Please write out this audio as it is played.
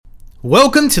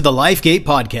Welcome to the LifeGate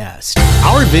Podcast.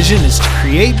 Our vision is to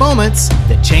create moments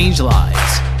that change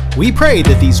lives. We pray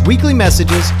that these weekly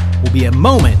messages will be a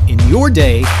moment in your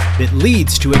day that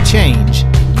leads to a change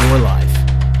in your life.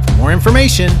 For more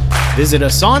information, visit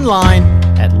us online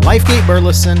at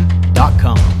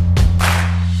lifegateburleson.com.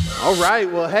 All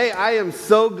right, well, hey, I am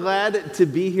so glad to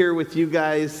be here with you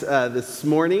guys this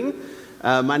morning.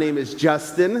 My name is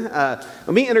Justin. Let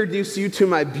me introduce you to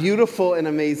my beautiful and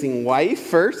amazing wife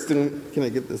first. And can I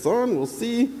get this on? We'll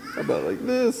see. How about like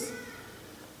this?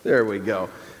 There we go.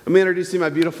 Let me introduce you to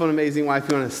my beautiful and amazing wife.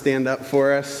 You want to stand up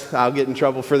for us? I'll get in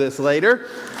trouble for this later.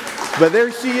 But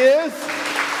there she is.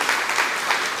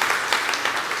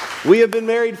 We have been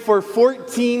married for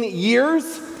 14 years.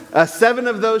 7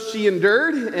 of those she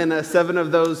endured, and 7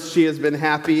 of those she has been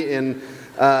happy. And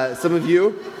some of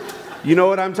you know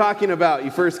what I'm talking about. You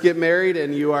first get married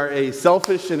and you are a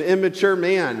selfish and immature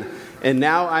man. And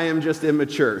now I am just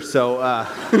immature. So,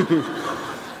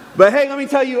 but hey, let me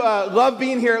tell you, love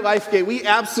being here at LifeGate. We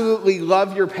absolutely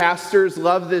love your pastors,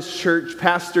 love this church,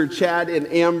 Pastor Chad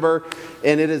and Amber.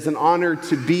 And it is an honor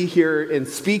to be here and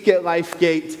speak at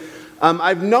LifeGate.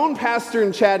 I've known Pastor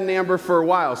and Chad and Amber for a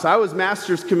while. So I was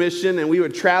master's commission and we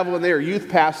would travel and they were youth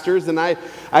pastors. And I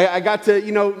got to,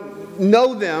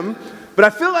 know them. But I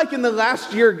feel like in the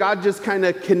last year, God just kind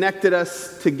of connected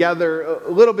us together a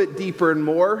little bit deeper and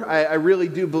more. I really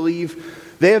do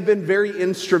believe they have been very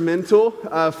instrumental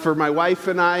for my wife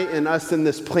and I and us in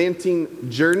this planting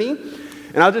journey.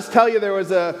 And I'll just tell you, there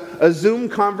was a Zoom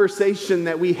conversation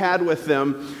that we had with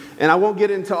them. And I won't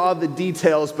get into all the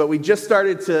details, but we just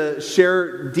started to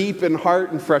share deep in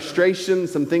heart and frustration,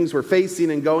 some things we're facing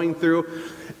and going through.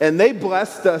 And they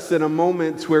blessed us in a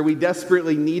moment where we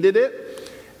desperately needed it.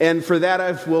 And for that,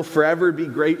 I will forever be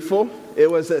grateful.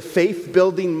 It was a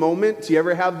faith-building moment. Do you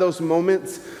ever have those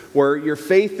moments where your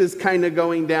faith is kind of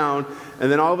going down,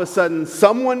 and then all of a sudden,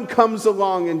 someone comes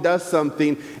along and does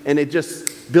something, and it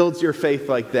just builds your faith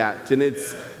like that? And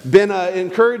it's been an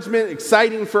encouragement,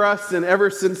 exciting for us, and ever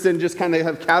since then, just kind of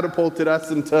have catapulted us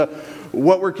into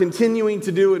what we're continuing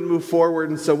to do and move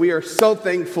forward. And so we are so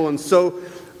thankful and so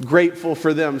grateful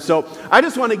for them. So I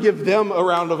just want to give them a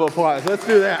round of applause. Let's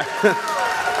do that.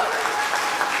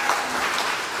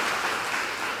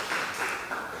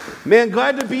 Man,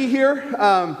 glad to be here.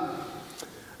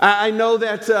 I know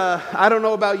that, I don't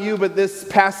know about you, but this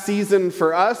past season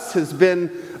for us has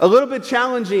been a little bit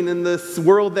challenging in this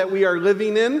world that we are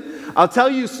living in. I'll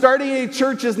tell you, starting a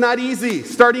church is not easy.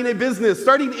 Starting a business,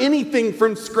 starting anything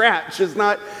from scratch is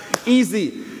not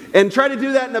easy. And try to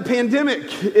do that in a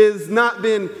pandemic has not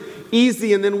been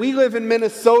easy. And then we live in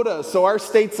Minnesota, so our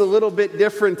state's a little bit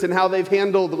different in how they've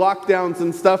handled lockdowns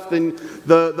and stuff than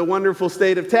the wonderful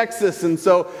state of Texas. And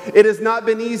so it has not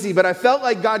been easy, but I felt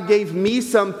like God gave me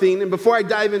something. And before I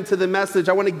dive into the message,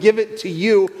 I want to give it to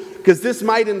you because this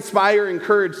might inspire,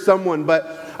 encourage someone. But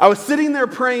I was sitting there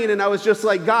praying and I was just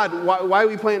like, God, why are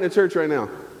we planting a church right now?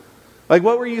 Like,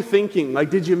 what were you thinking? Like,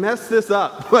 did you mess this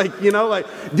up?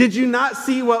 Did you not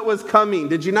see what was coming?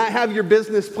 Did you not have your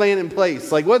business plan in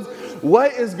place? Like,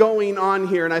 what is going on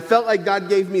here? And I felt like God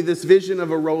gave me this vision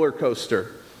of a roller coaster.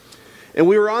 And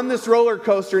we were on this roller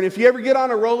coaster. And if you ever get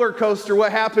on a roller coaster,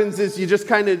 what happens is you just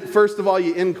kind of, first of all,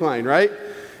 you incline, right?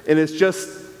 And it's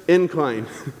just incline.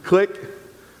 Click,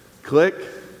 click,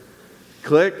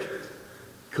 click,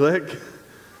 click,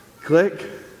 click,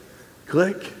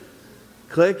 click.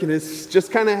 Click, and it's just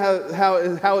kind of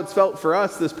how it's felt for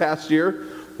us this past year.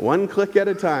 One click at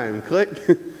a time. Click,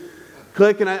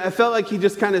 click, and I felt like he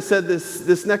just kind of said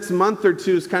this next month or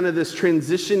two is kind of this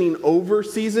transitioning over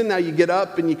season. Now you get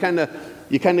up and you kind of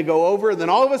go over, and then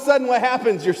all of a sudden what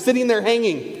happens? You're sitting there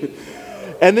hanging,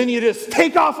 and then you just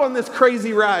take off on this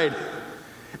crazy ride.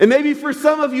 And maybe for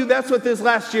some of you, that's what this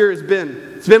last year has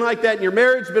been. It's been like that in your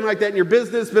marriage, been like that in your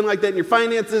business, been like that in your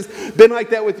finances, been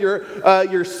like that with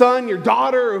your son, your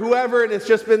daughter, or whoever, and it's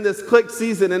just been this click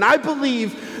season. And I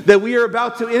believe that we are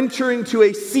about to enter into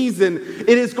a season. It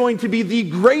is going to be the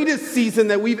greatest season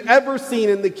that we've ever seen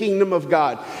in the kingdom of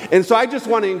God. And so I just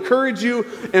want to encourage you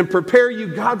and prepare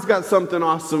you. God's got something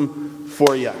awesome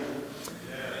for you.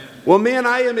 Well, man,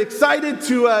 I am excited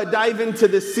to dive into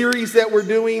this series that we're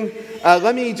doing.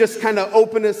 Let me just kind of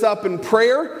open us up in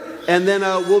prayer, and then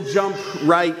we'll jump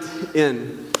right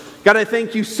in. God, I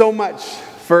thank you so much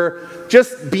for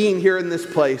just being here in this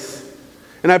place.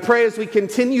 And I pray as we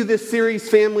continue this series,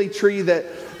 Family Tree,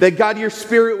 that God, your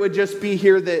Spirit would just be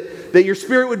here, that your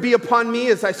Spirit would be upon me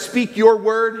as I speak your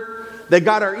word, that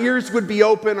God, our ears would be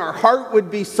open, our heart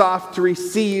would be soft to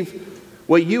receive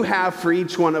what you have for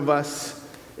each one of us.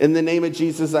 In the name of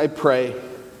Jesus, I pray.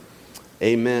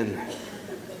 Amen.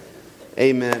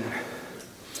 Amen.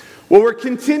 Well, we're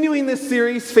continuing this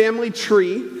series, Family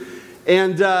Tree,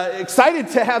 and excited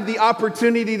to have the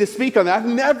opportunity to speak on that. I've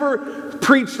never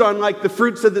preached on like the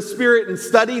fruits of the Spirit and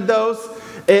studied those,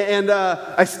 and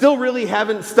I still really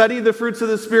haven't studied the fruits of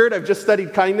the Spirit. I've just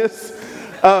studied kindness,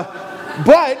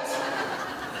 but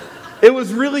it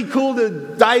was really cool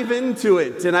to dive into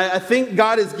it, and I think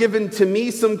God has given to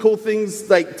me some cool things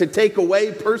like to take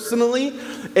away personally,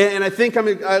 and I think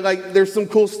there's some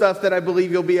cool stuff that I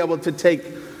believe you'll be able to take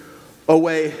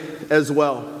away as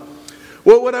well.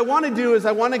 Well, what I want to do is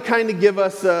I want to kind of give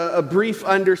us a brief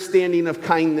understanding of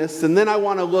kindness, and then I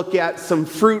want to look at some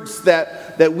fruits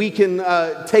that we can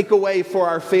take away for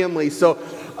our family. So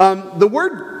the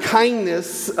word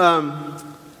kindness, let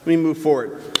me move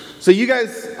forward. So you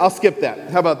guys, I'll skip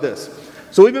that. How about this?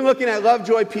 So we've been looking at love,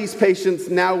 joy, peace, patience.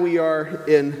 Now we are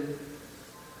in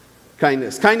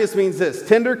kindness. Kindness means this: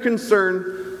 tender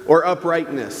concern or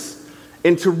uprightness.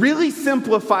 And to really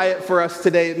simplify it for us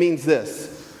today, it means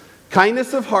this: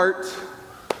 kindness of heart,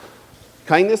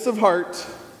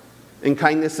 and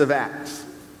kindness of acts.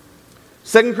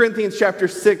 2 Corinthians chapter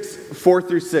 6, 4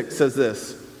 through 6 says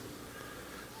this. It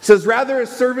says, "Rather,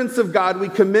 as servants of God, we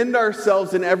commend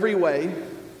ourselves in every way,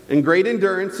 in great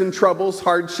endurance, in troubles,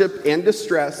 hardship, and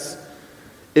distress,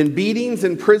 in beatings,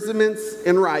 imprisonments,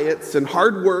 and riots, in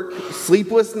hard work,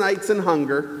 sleepless nights, and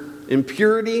hunger, in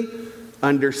purity,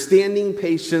 understanding,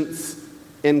 patience,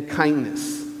 and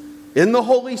kindness, in the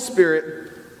Holy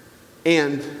Spirit,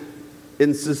 and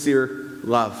in sincere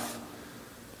love."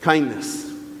 Kindness.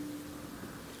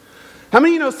 How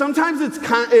many of you know sometimes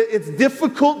it's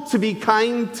difficult to be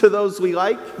kind to those we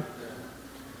like?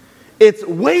 It's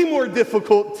way more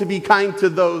difficult to be kind to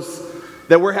those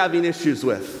that we're having issues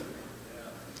with.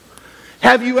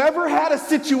 Have you ever had a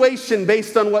situation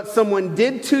based on what someone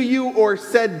did to you or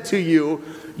said to you,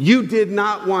 you did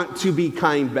not want to be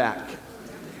kind back?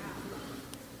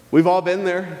 We've all been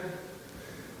there.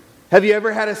 Have you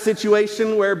ever had a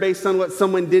situation where based on what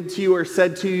someone did to you or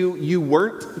said to you, you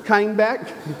weren't kind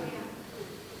back?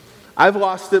 I've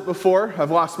lost it before.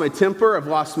 I've lost my temper. I've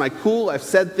lost my cool. I've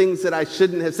said things that I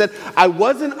shouldn't have said. I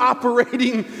wasn't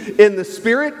operating in the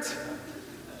Spirit.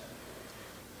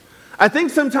 I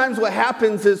think sometimes what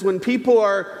happens is when people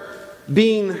are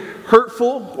being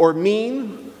hurtful or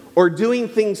mean or doing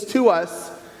things to us,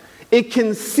 it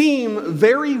can seem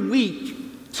very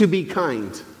weak to be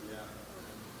kind.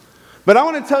 But I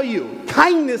want to tell you,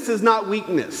 kindness is not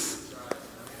weakness.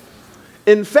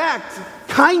 In fact,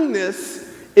 kindness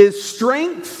is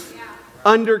strength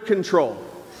under control.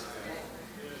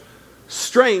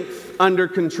 Strength under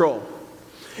control.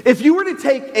 If you were to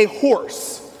take a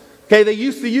horse, okay, they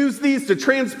used to use these to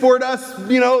transport us,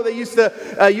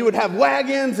 you would have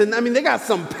wagons, and they got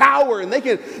some power, and they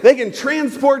can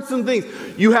transport some things.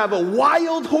 You have a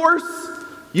wild horse,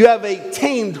 you have a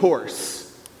tamed horse.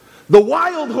 The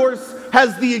wild horse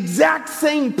has the exact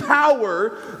same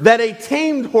power that a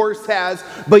tamed horse has,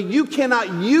 but you cannot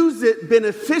use it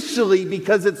beneficially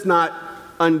because it's not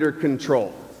under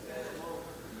control.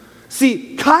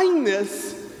 See,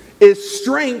 kindness is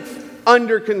strength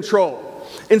under control.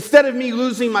 Instead of me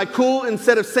losing my cool,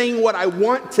 instead of saying what I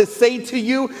want to say to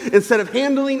you, instead of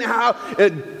handling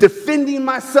defending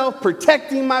myself,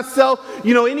 protecting myself,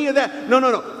 any of that.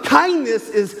 No. Kindness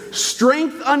is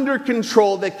strength under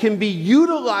control that can be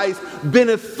utilized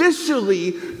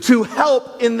beneficially to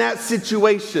help in that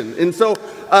situation. And so,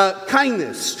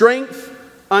 kindness, strength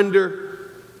under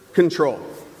control.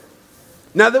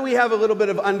 Now that we have a little bit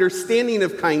of understanding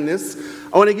of kindness,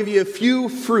 I want to give you a few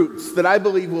fruits that I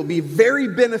believe will be very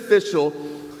beneficial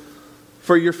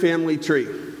for your family tree.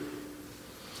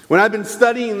 When I've been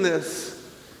studying this,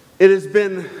 it has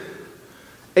been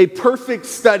a perfect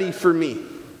study for me.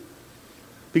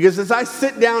 Because as I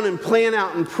sit down and plan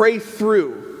out and pray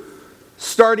through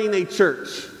starting a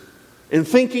church and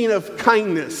thinking of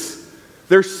kindness,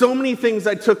 there's so many things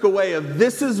I took away of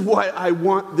this is what I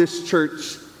want this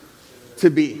church to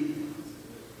be.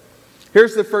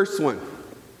 Here's the first one.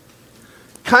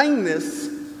 Kindness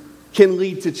can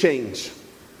lead to change.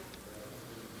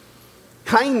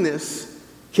 Kindness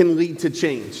can lead to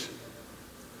change.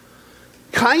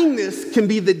 Kindness can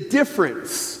be the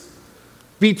difference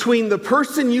between the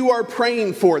person you are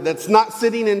praying for that's not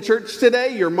sitting in church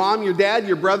today, your mom, your dad,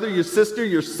 your brother, your sister,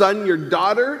 your son, your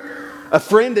daughter, a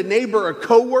friend, a neighbor, a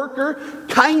coworker.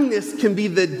 Kindness can be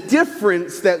the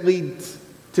difference that leads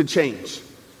to change.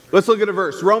 Let's look at a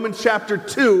verse. Romans chapter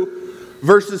 2,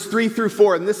 verses 3 through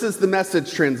 4, and this is the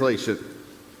Message translation.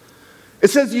 It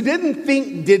says, "You didn't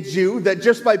think, did you, that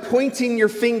just by pointing your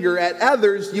finger at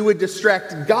others, you would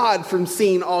distract God from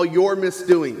seeing all your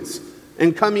misdoings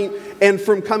and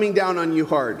from coming down on you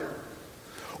hard?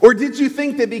 Or did you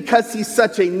think that because he's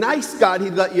such a nice God,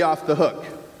 he'd let you off the hook?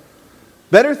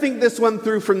 Better think this one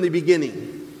through from the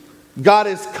beginning. God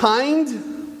is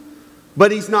kind,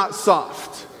 but he's not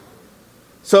soft.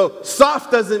 So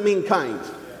soft doesn't mean kind.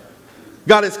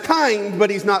 God is kind, but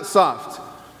he's not soft.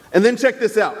 And then check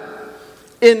this out.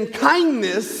 In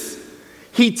kindness,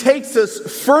 he takes us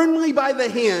firmly by the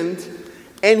hand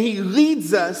and he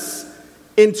leads us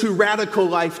into radical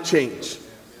life change.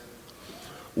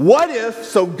 What if,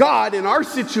 so God, in our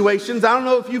situations, I don't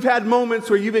know if you've had moments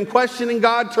where you've been questioning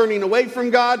God, turning away from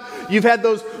God. You've had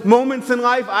those moments in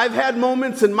life. I've had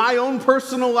moments in my own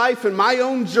personal life and my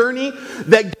own journey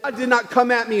that God did not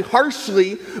come at me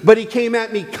harshly, but he came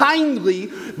at me kindly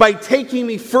by taking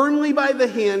me firmly by the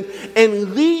hand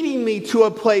and leading me to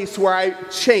a place where I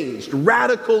changed,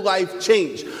 radical life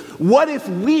change. What if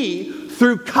we,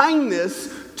 through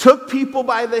kindness, took people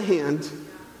by the hand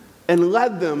and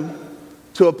led them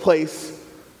to a place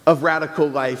of radical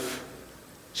life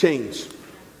change?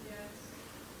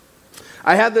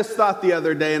 I had this thought the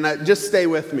other day, and just stay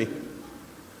with me.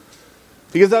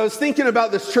 Because I was thinking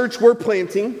about this church we're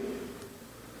planting,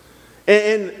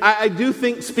 and I do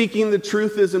think speaking the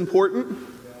truth is important.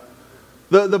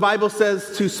 The Bible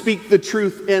says to speak the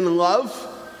truth in love.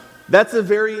 That's a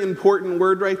very important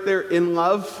word right there, in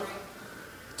love.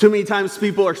 Too many times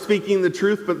people are speaking the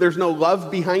truth, but there's no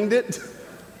love behind it.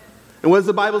 And what does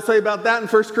the Bible say about that in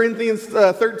 1 Corinthians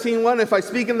 13:1? If I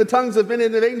speak in the tongues of men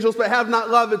and of angels but have not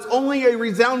love, it's only a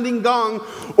resounding gong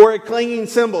or a clanging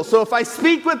cymbal. So if I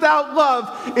speak without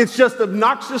love, it's just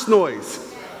obnoxious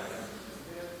noise.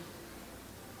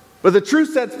 But the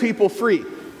truth sets people free.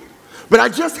 But I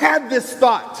just had this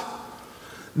thought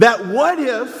that what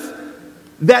if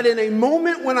that in a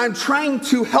moment when I'm trying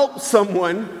to help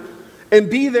someone and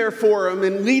be there for them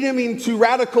and lead them into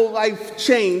radical life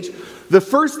change, the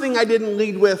first thing I didn't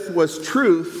lead with was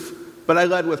truth, but I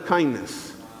led with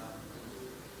kindness.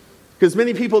 Because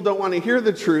many people don't want to hear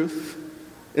the truth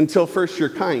until first you're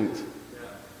kind.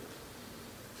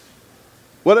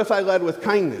 What if I led with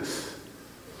kindness?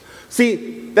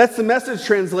 See, that's the Message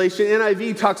translation.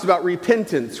 NIV talks about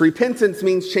repentance. Repentance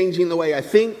means changing the way I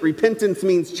think. Repentance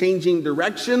means changing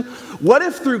direction. What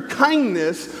if through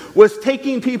kindness was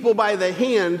taking people by the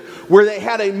hand where they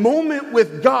had a moment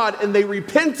with God and they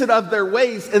repented of their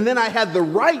ways, and then I had the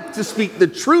right to speak the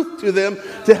truth to them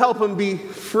to help them be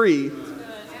free?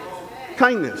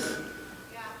 Kindness.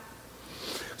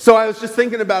 So I was just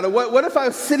thinking about it. What if I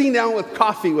was sitting down with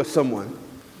coffee with someone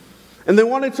and they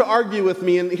wanted to argue with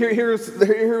me, and here's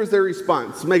their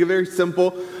response. To make it very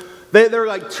simple, they're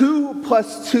like 2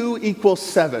 + 2 =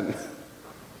 7.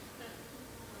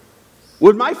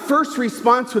 Would my first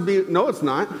response would be, no, it's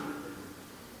not.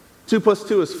 2 +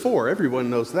 2 is 4. Everyone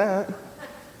knows that.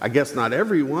 I guess not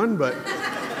everyone, but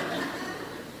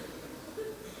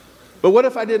what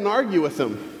if I didn't argue with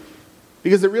them?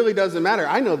 Because it really doesn't matter.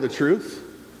 I know the truth.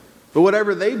 But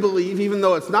whatever they believe, even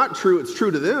though it's not true, it's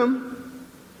true to them.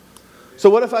 So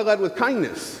what if I led with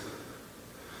kindness?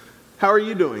 How are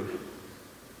you doing?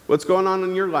 What's going on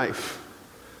in your life?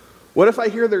 What if I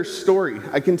hear their story?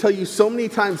 I can tell you so many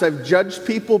times I've judged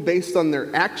people based on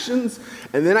their actions,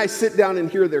 and then I sit down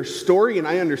and hear their story and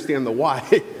I understand the why.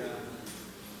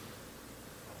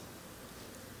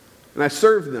 And I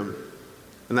served them,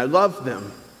 and I loved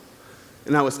them,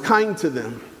 and I was kind to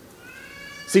them.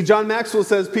 See, John Maxwell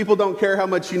says people don't care how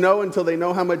much you know until they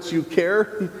know how much you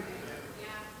care.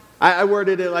 I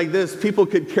worded it like this: people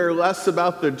could care less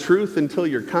about the truth until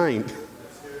you're kind.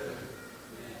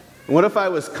 And what if I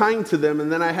was kind to them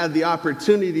and then I had the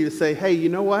opportunity to say, hey, you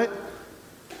know what?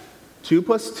 2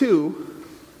 + 2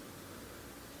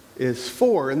 is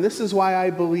 4, and this is why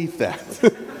I believe that.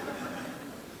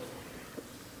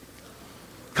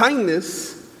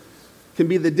 Kindness can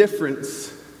be the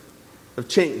difference of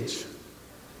change.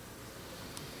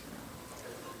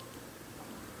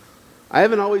 I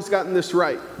haven't always gotten this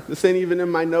right. This ain't even in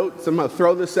my notes. I'm going to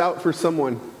throw this out for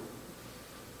someone.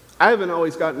 I haven't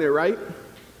always gotten it right.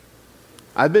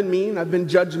 I've been mean. I've been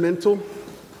judgmental.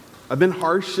 I've been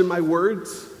harsh in my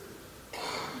words.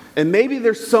 And maybe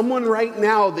there's someone right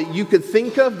now that you could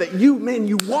think of that you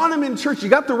want them in church. You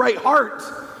got the right heart.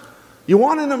 You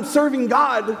want them serving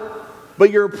God,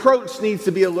 but your approach needs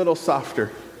to be a little softer.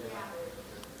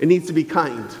 It needs to be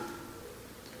kind.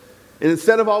 And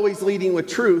instead of always leading with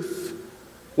truth,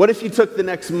 what if you took the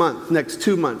next month, next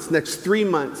 2 months, next 3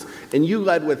 months, and you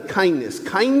led with kindness?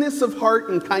 Kindness of heart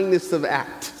and kindness of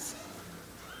act.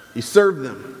 You serve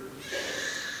them.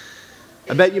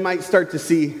 I bet you might start to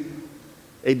see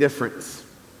a difference.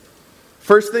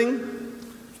 First thing,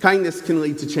 kindness can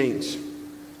lead to change.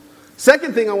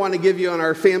 Second thing I want to give you on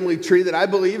our family tree that I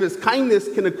believe is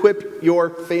kindness can equip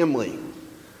your family.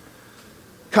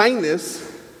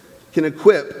 Kindness can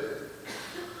equip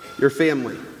your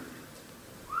family.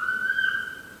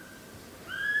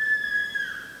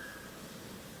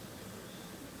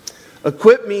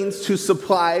 Equip means to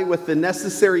supply with the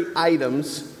necessary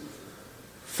items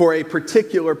for a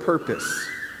particular purpose.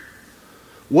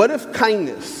 What if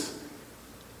kindness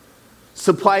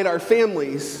supplied our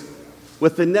families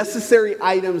with the necessary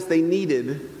items they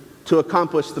needed to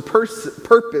accomplish the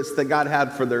purpose that God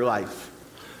had for their life?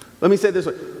 Let me say it this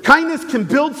way. Kindness can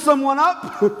build someone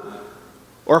up,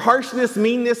 or harshness,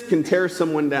 meanness can tear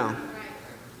someone down.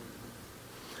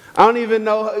 I don't even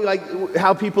know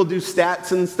how people do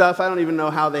stats and stuff. I don't even know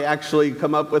how they actually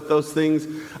come up with those things.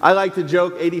 I like to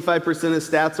joke 85% of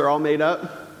stats are all made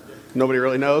up. Nobody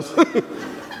really knows.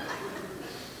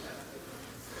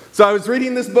 So I was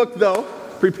reading this book, though,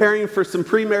 preparing for some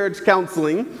pre-marriage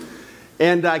counseling.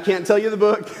 And I can't tell you the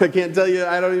book. I can't tell you,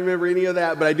 I don't even remember any of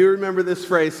that. But I do remember this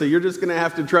phrase, so you're just going to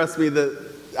have to trust me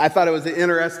that I thought it was an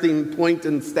interesting point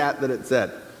and stat that it said.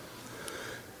 It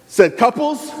said,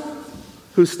 couples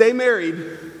who stay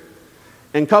married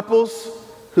and couples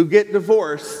who get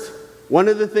divorced, one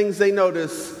of the things they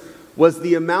noticed was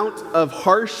the amount of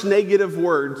harsh negative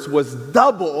words was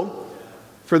double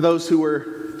for those who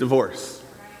were divorced.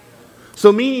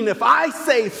 So meaning if I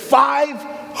say 5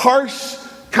 harsh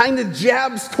kind of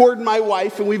jabs toward my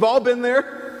wife, and we've all been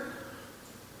there,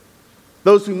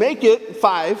 those who make it,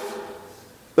 5.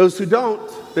 Those who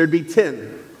don't, there'd be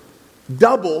 10.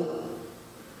 Double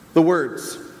the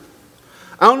words.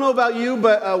 I don't know about you,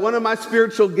 but one of my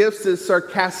spiritual gifts is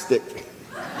sarcastic.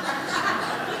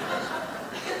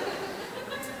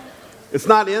 It's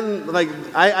not in,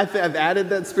 I've added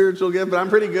that spiritual gift, but I'm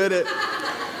pretty good at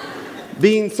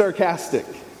being sarcastic.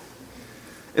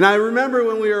 And I remember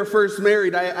when we were first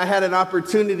married, I had an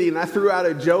opportunity and I threw out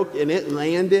a joke and it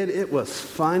landed. It was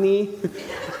funny.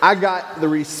 I got the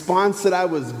response that I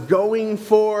was going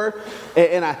for.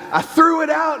 And I threw it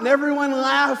out and everyone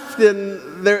laughed.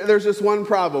 And there's just one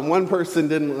problem. One person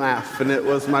didn't laugh, and it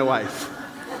was my wife.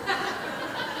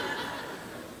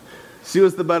 She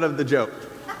was the butt of the joke.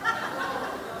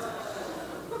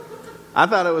 I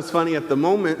thought it was funny at the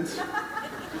moment.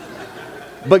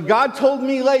 But God told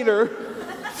me later,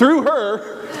 through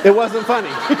her, it wasn't funny.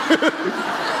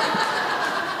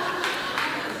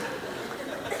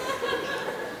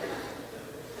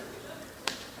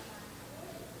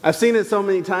 I've seen it so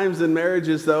many times in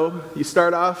marriages, though. You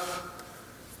start off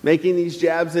making these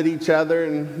jabs at each other,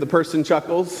 and the person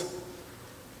chuckles.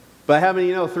 But how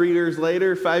many 3 years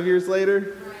later, 5 years later,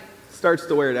 it starts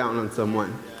to wear down on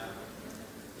someone.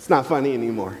 It's not funny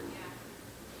anymore.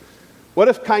 What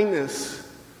if kindness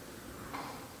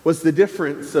was the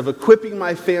difference of equipping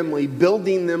my family,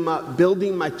 building them up,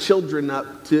 building my children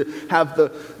up to have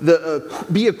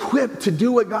be equipped to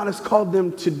do what God has called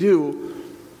them to do,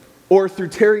 or through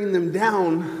tearing them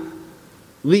down,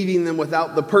 leaving them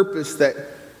without the purpose that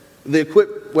they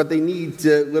equip what they need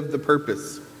to live the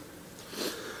purpose.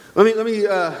 Let me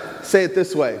say it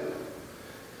this way.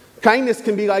 Kindness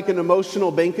can be like an emotional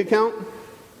bank account.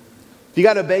 If you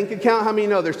got a bank account, how many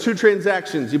know there's 2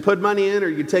 transactions? You put money in or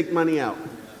you take money out.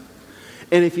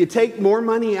 And if you take more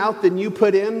money out than you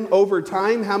put in over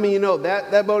time, how many know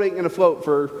that boat ain't going to float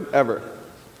forever?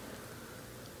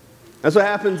 That's what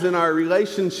happens in our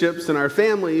relationships and our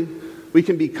family. We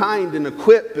can be kind and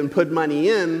equip and put money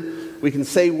in. We can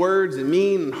say words and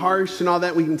mean and harsh and all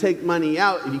that. We can take money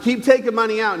out. If you keep taking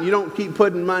money out and you don't keep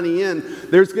putting money in,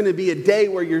 there's going to be a day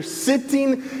where you're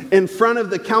sitting in front of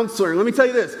the counselor. And let me tell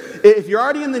you this. If you're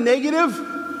already in the negative,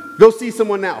 go see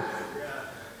someone now.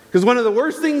 Because one of the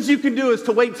worst things you can do is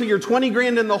to wait till you're 20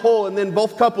 grand in the hole and then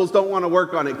both couples don't want to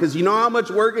work on it. Because you know how much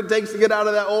work it takes to get out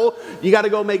of that hole? You got to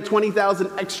go make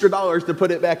 $20,000 extra to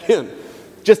put it back in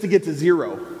just to get to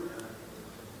zero.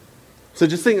 So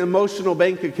just think emotional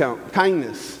bank account,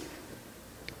 kindness.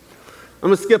 I'm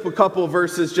going to skip a couple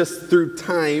verses just through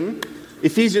time.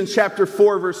 Ephesians chapter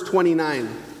 4, verse 29.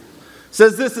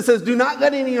 Says this, it says, do not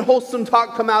let any wholesome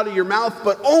talk come out of your mouth,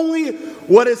 but only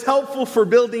what is helpful for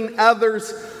building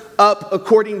others up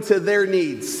according to their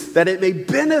needs, that it may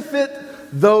benefit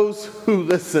those who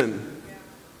listen.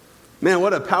 Man,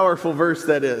 what a powerful verse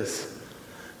that is.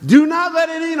 Do not let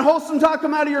any unwholesome talk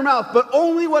come out of your mouth, but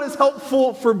only what is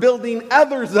helpful for building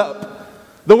others up.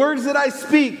 The words that I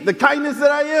speak, the kindness that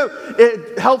I am,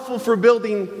 it's helpful for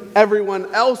building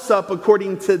everyone else up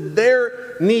according to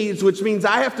their needs, which means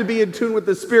I have to be in tune with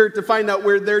the Spirit to find out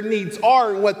where their needs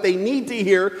are and what they need to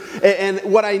hear and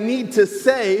what I need to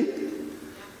say.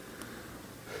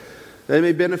 They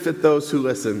may benefit those who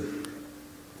listen.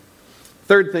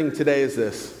 Third thing today is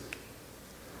this: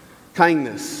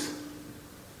 kindness.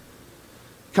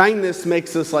 Kindness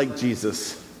makes us like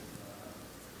Jesus.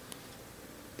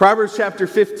 Proverbs chapter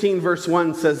 15, verse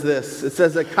 1 says this. It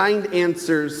says, "A kind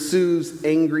answer soothes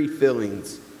angry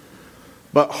feelings,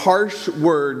 but harsh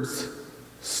words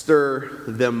stir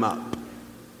them up."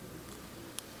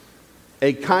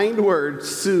 A kind word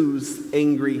soothes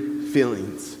angry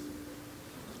feelings.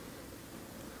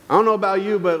 I don't know about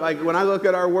you, but like when I look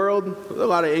at our world, there's a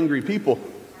lot of angry people.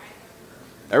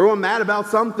 Everyone mad about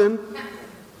something.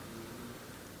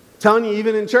 Telling you,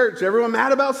 even in church, everyone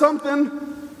mad about something.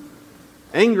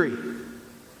 Angry.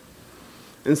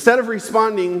 Instead of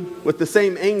responding with the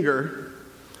same anger,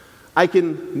 I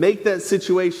can make that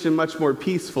situation much more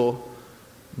peaceful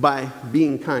by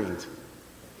being kind.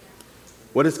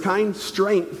 What is kind?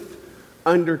 Strength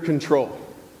under control.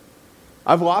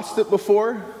 I've lost it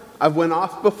before. I've went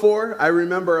off before. I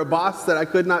remember a boss that I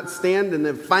could not stand, and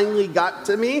it finally got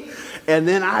to me, and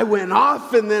then I went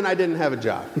off, and then I didn't have a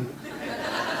job.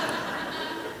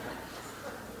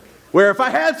 Where if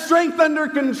I had strength under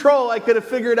control, I could have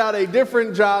figured out a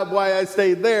different job why I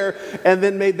stayed there and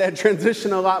then made that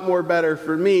transition a lot more better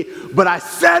for me. But I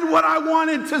said what I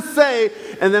wanted to say,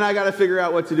 and then I got to figure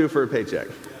out what to do for a paycheck.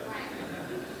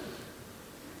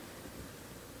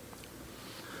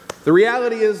 The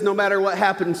reality is, no matter what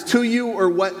happens to you or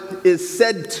what is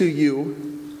said to you,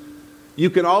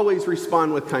 you can always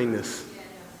respond with kindness.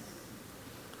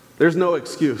 There's no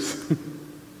excuse.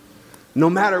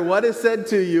 No matter what is said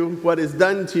to you, what is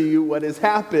done to you, what has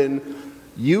happened,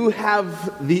 you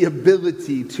have the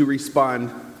ability to respond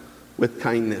with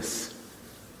kindness.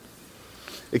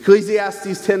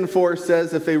 Ecclesiastes 10:4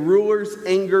 says, "If a ruler's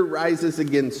anger rises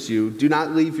against you, do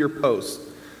not leave your post.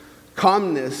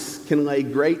 Calmness can lay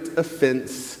great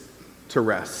offense to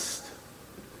rest."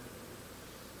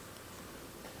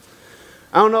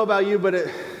 I don't know about you, but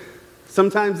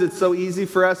sometimes it's so easy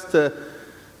for us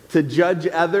to judge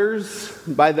others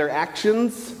by their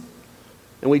actions,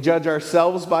 and we judge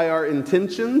ourselves by our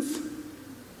intentions.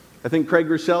 I think Craig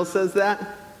Rochelle says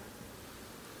that.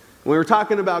 When we're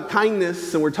talking about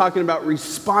kindness and we're talking about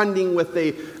responding with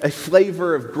a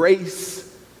flavor of grace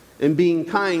and being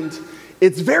kind,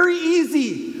 it's very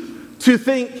easy to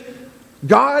think,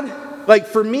 God, like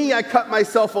for me, I cut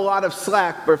myself a lot of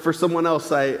slack, but for someone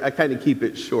else, I kind of keep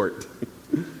it short.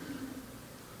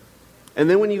 And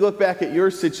then when you look back at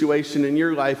your situation in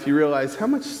your life, you realize, how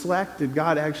much slack did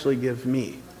God actually give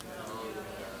me?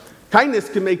 Kindness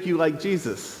can make you like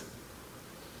Jesus.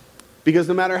 Because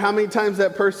no matter how many times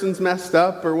that person's messed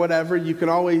up or whatever, you can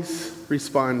always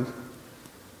respond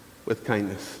with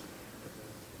kindness.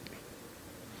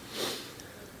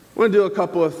 I want to do a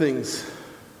couple of things.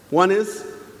 One is,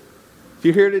 if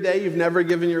you're here today, you've never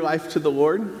given your life to the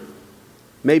Lord.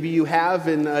 Maybe you have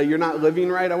and you're not living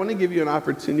right. I want to give you an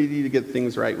opportunity to get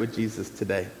things right with Jesus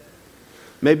today.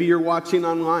 Maybe you're watching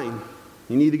online.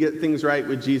 You need to get things right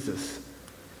with Jesus.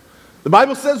 The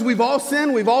Bible says we've all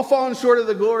sinned. We've all fallen short of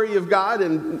the glory of God.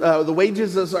 And the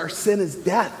wages of our sin is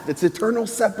death. It's eternal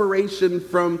separation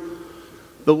from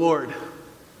the Lord.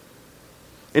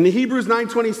 And in Hebrews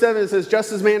 9:27, it says,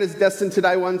 "Just as man is destined to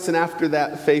die once and after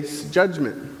that face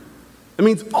judgment." It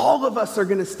means all of us are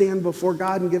going to stand before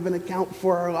God and give an account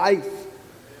for our life.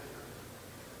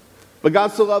 But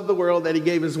God so loved the world that he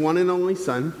gave his one and only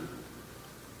Son,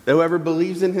 that whoever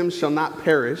believes in him shall not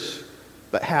perish,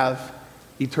 but have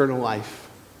eternal life.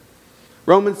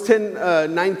 Romans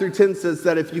 9-10 says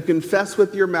that if you confess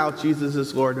with your mouth Jesus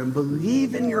is Lord and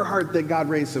believe in your heart that God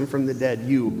raised him from the dead,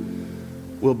 you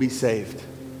will be saved.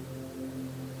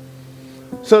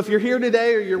 So if you're here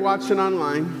today or you're watching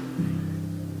online,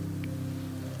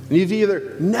 and you've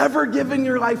either never given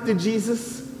your life to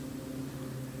Jesus,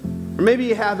 or maybe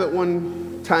you have at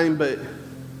one time, but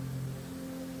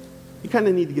you kind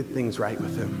of need to get things right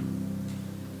with him,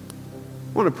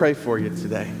 I want to pray for you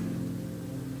today.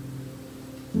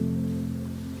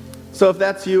 So if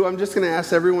that's you, I'm just going to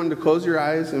ask everyone to close your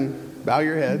eyes and bow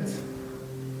your heads.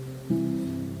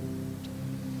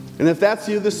 And if that's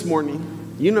you this morning,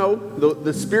 you know,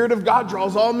 the Spirit of God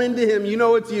draws all men to him. You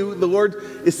know it's you. The Lord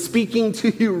is speaking to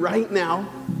you right now.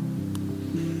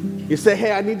 You say,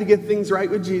 hey, I need to get things right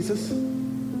with Jesus.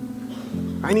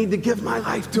 I need to give my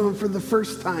life to him for the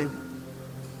first time.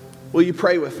 Will you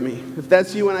pray with me? If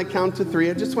that's you, when I count to 3,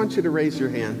 I just want you to raise your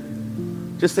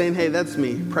hand. Just saying, hey, that's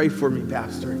me. Pray for me,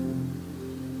 Pastor.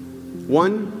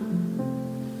 1,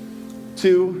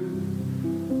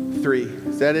 2, 3.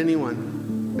 Is that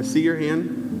anyone? I see your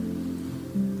hand.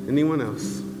 Anyone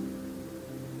else?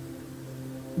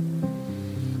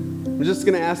 I'm just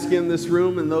going to ask you in this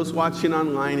room and those watching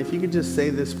online, if you could just say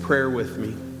this prayer with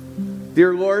me.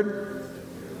 Dear Lord,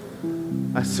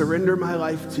 I surrender my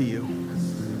life to you.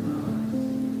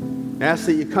 I ask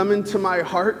that you come into my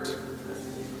heart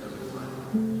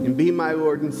and be my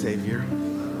Lord and Savior.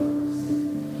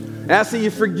 I ask that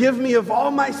you forgive me of all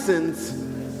my sins.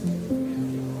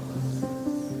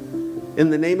 In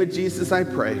the name of Jesus, I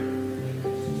pray.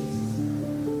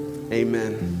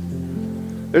 Amen.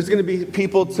 There's going to be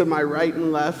people to my right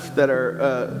and left that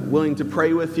are willing to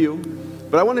pray with you.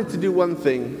 But I wanted to do one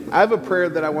thing. I have a prayer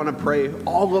that I want to pray,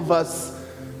 all of us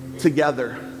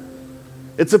together.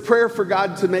 It's a prayer for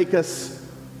God to make us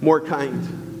more kind.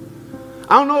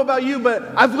 I don't know about you,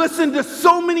 but I've listened to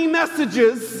so many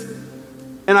messages,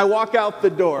 and I walk out the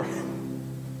door,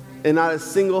 and not a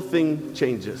single thing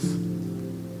changes.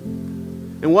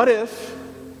 And what if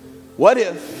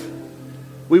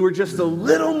we were just a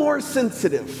little more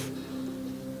sensitive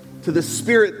to the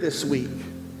Spirit this week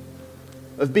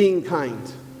of being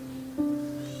kind?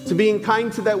 To being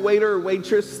kind to that waiter or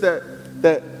waitress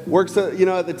that works at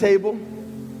the table?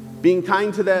 Being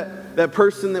kind to that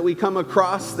person that we come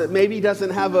across that maybe doesn't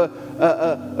have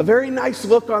a very nice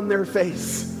look on their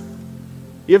face.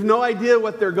 You have no idea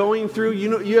what they're going through.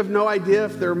 You have no idea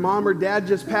if their mom or dad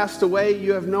just passed away.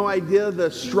 You have no idea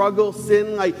the struggle,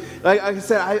 sin. Like I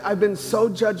said, I've been so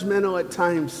judgmental at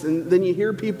times. And then you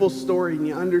hear people's story and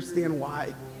you understand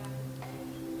why.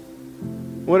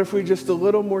 What if we're just a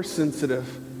little more sensitive?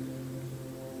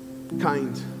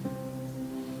 Kind.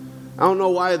 I don't know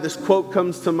why this quote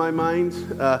comes to my mind.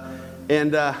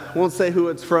 And I won't say who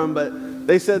it's from, but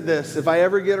they said this: if I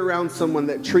ever get around someone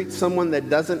that treats someone that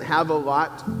doesn't have a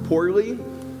lot poorly,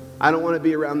 I don't want to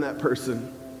be around that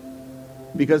person.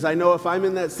 Because I know if I'm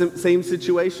in that same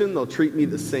situation, they'll treat me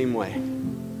the same way.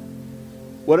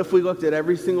 What if we looked at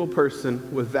every single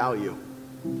person with value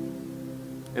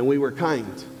and we were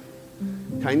kind?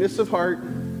 Kindness of heart,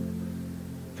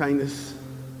 kindness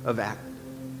of act.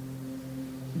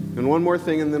 And one more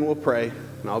thing, and then we'll pray,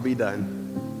 and I'll be done.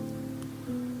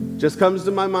 Just comes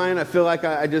to my mind. I feel like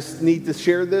I just need to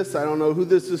share this. I don't know who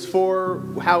this is for,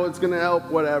 how it's going to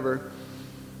help, whatever.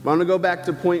 I want to go back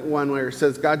to point 1 where it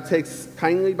says, God takes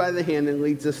kindly by the hand and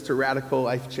leads us to radical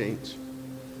life change.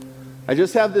 I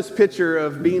just have this picture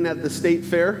of being at the state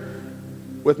fair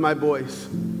with my boys.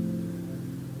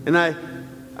 And I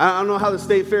don't know how the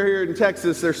state fair here in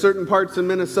Texas, there's certain parts in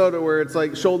Minnesota where it's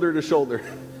like shoulder to shoulder.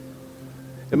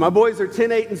 And my boys are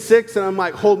 10, 8, and 6, and I'm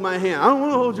like, hold my hand. I don't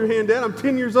want to hold your hand, Dad. I'm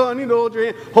 10 years old. I need to hold your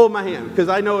hand. Hold my hand. Because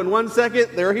I know in 1 second,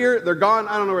 they're here, they're gone.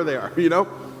 I don't know where they are,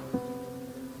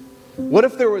 What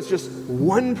if there was just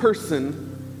one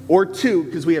person or two,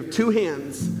 because we have 2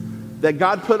 hands, that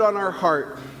God put on our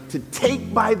heart to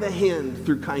take by the hand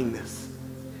through kindness?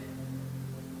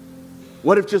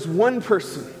 What if just one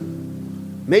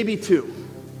person, maybe 2,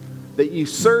 that you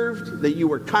served, that you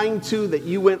were kind to, that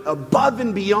you went above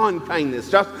and beyond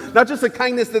kindness? Not just the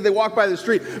kindness that they walk by the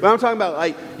street, but I'm talking about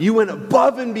like you went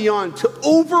above and beyond to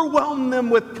overwhelm them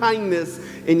with kindness,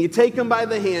 and you take them by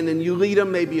the hand and you lead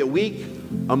them maybe a week,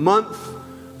 a month,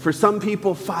 for some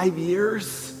people 5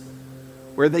 years,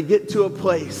 where they get to a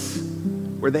place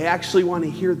where they actually want to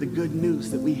hear the good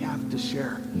news that we have to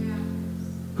share.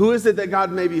 Who is it that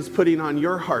God maybe is putting on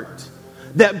your heart?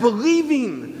 That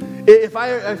believing, if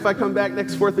I come back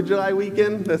next 4th of July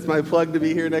weekend, that's my plug to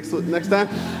be here next time.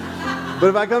 But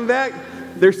if I come back,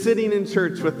 they're sitting in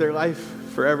church with their life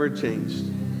forever changed.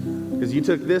 Because you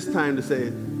took this time to say,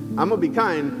 I'm going to be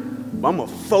kind, but I'm going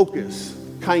to focus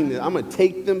kindness. I'm going to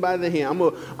take them by the hand.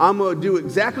 I'm going to do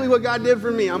exactly what God did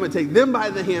for me. I'm going to take them by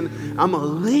the hand. I'm going to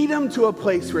lead them to a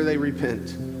place where they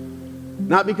repent.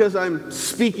 Not because I'm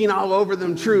speaking all over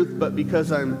them truth, but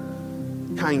because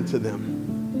I'm kind to them.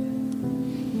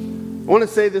 I want to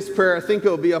say this prayer. I think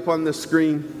it'll be up on the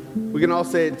screen. We can all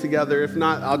say it together. If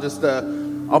not, I'll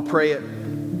pray it.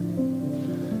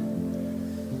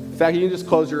 In fact, you can just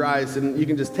close your eyes and you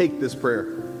can just take this prayer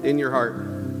in your heart.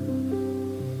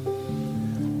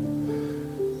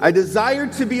 I desire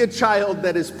to be a child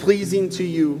that is pleasing to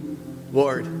you,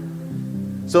 Lord.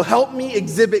 So help me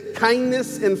exhibit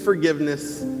kindness and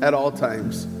forgiveness at all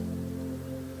times.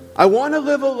 I want to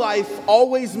live a life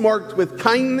always marked with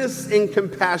kindness and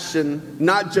compassion,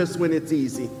 not just when it's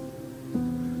easy.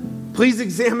 Please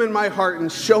examine my heart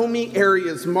and show me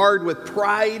areas marred with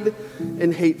pride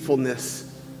and hatefulness.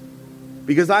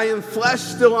 Because I am flesh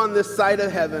still on this side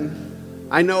of heaven,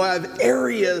 I know I have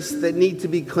areas that need to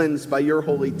be cleansed by your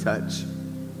holy touch.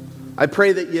 I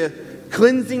pray that your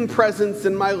cleansing presence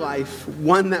in my life,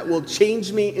 one that will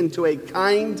change me into a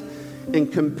kind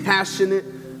and compassionate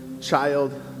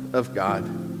child of God.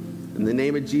 In In the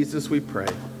name of Jesus we pray.